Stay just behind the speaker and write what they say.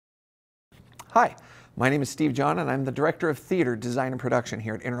Hi, my name is Steve John and I'm the Director of Theater Design and Production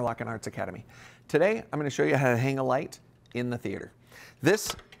here at Interlochen Arts Academy. Today I'm going to show you how to hang a light in the theater.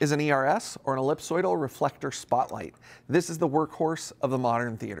 This is an ERS, or an ellipsoidal reflector spotlight. This is the workhorse of the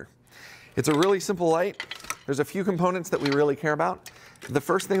modern theater. It's a really simple light. There's a few components that we really care about. The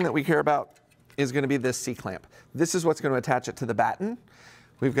first thing that we care about is going to be this C-clamp. This is what's going to attach it to the batten.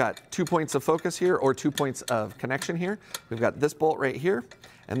 We've got 2 points of focus here, or 2 points of connection here. We've got this bolt right here,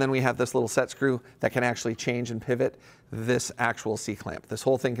 and then we have this little set screw that can actually change and pivot this actual C-clamp. This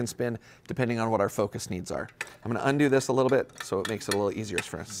whole thing can spin depending on what our focus needs are. I'm going to undo this a little bit so it makes it a little easier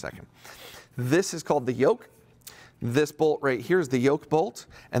for a second. This is called the yoke. This bolt right here is the yoke bolt,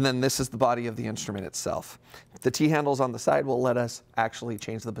 and then this is the body of the instrument itself. The T-handles on the side will let us actually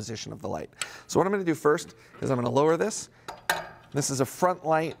change the position of the light. So what I'm going to do first is I'm going to lower this. This is a front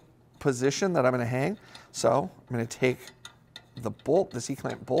light position that I'm going to hang. So I'm going to take the bolt, the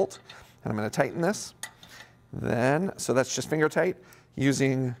C-clamp bolt, and I'm going to tighten this. Then, so that's just finger tight,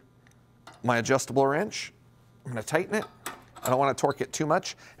 using my adjustable wrench. I'm going to tighten it. I don't want to torque it too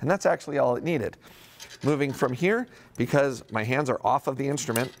much, and that's actually all it needed. Moving from here, because my hands are off of the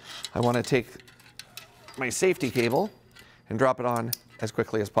instrument, I want to take my safety cable and drop it on as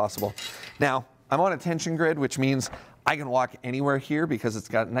quickly as possible. Now, I'm on a tension grid, which means I can walk anywhere here because it's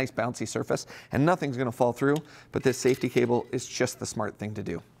got a nice bouncy surface and nothing's going to fall through, but this safety cable is just the smart thing to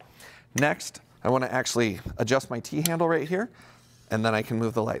do. Next, I want to actually adjust my T-handle right here, and then I can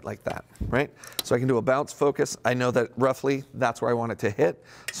move the light like that, right? So I can do a bounce focus. I know that roughly that's where I want it to hit,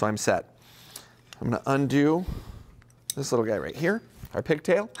 so I'm set. I'm going to undo this little guy right here, our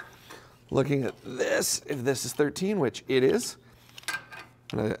pigtail. Looking at this, if this is 13, which it is,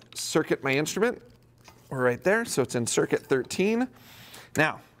 I'm going to circuit my instrument. We're right there, so it's in circuit 13.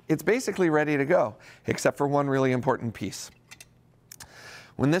 Now, it's basically ready to go, except for one really important piece.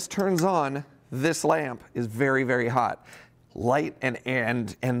 When this turns on, this lamp is very, very hot. Light and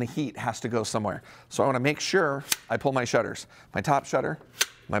the heat has to go somewhere. So I want to make sure I pull my shutters. My top shutter,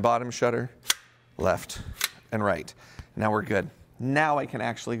 my bottom shutter, left and right. Now we're good. Now I can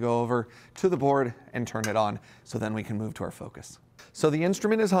actually go over to the board and turn it on, so then we can move to our focus. So the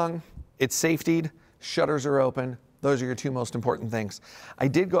instrument is hung, it's safetied, shutters are open. Those are your two most important things. I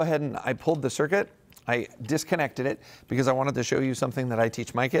did go ahead and I pulled the circuit. I disconnected it because I wanted to show you something that I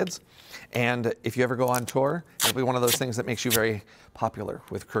teach my kids. And if you ever go on tour, it'll be one of those things that makes you very popular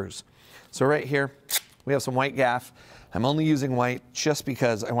with crews. So right here, we have some white gaff. I'm only using white just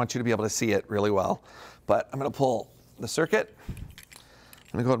because I want you to be able to see it really well. But I'm going to pull the circuit.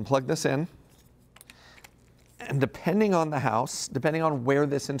 I'm going to go ahead and plug this in. And depending on the house, depending on where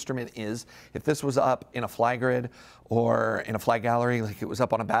this instrument is, if this was up in a fly grid or in a fly gallery, like it was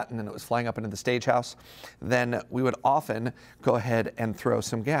up on a batten and it was flying up into the stage house, then we would often go ahead and throw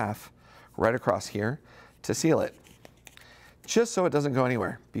some gaff right across here to seal it, just so it doesn't go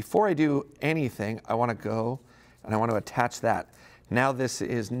anywhere. Before I do anything, I want to go and I want to attach that. Now this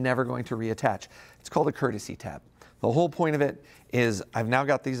is never going to reattach. It's called a courtesy tab. The whole point of it is I've now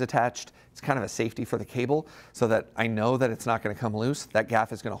got these attached. It's kind of a safety for the cable so that I know that it's not going to come loose. That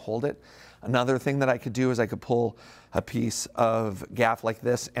gaff is going to hold it. Another thing that I could do is I could pull a piece of gaff like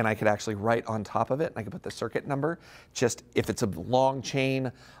this and I could actually write on top of it and I could put the circuit number. Just if it's a long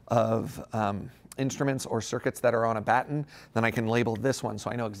chain of instruments or circuits that are on a batten, then I can label this one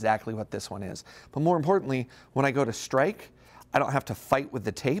so I know exactly what this one is. But more importantly, when I go to strike, I don't have to fight with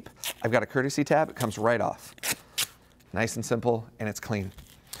the tape. I've got a courtesy tab. It comes right off. Nice and simple, and it's clean.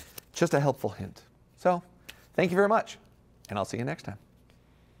 Just a helpful hint. So, thank you very much, and I'll see you next time.